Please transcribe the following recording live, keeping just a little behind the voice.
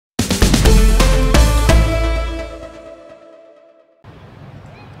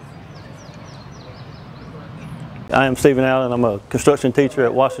I am Stephen Allen. I'm a construction teacher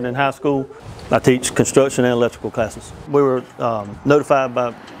at Washington High School. I teach construction and electrical classes. We were notified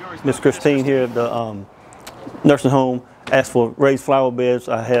by Miss Christine here at the nursing home, asked for raised flower beds.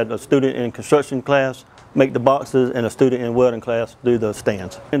 I had a student in construction class make the boxes and a student in welding class do the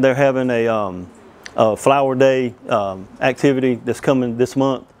stands. And they're having a flower day activity that's coming this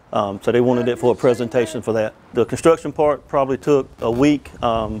month. So they wanted it for a presentation for that. The construction part probably took a week.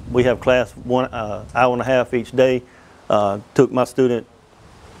 We have class 1 hour and a half each day. Took my student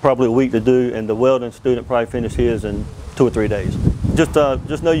probably a week to do, and the welding student probably finished his in 2 or 3 days.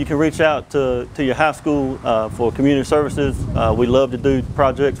 Just know you can reach out to your high school for community services. We love to do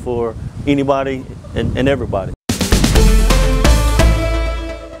projects for anybody and everybody.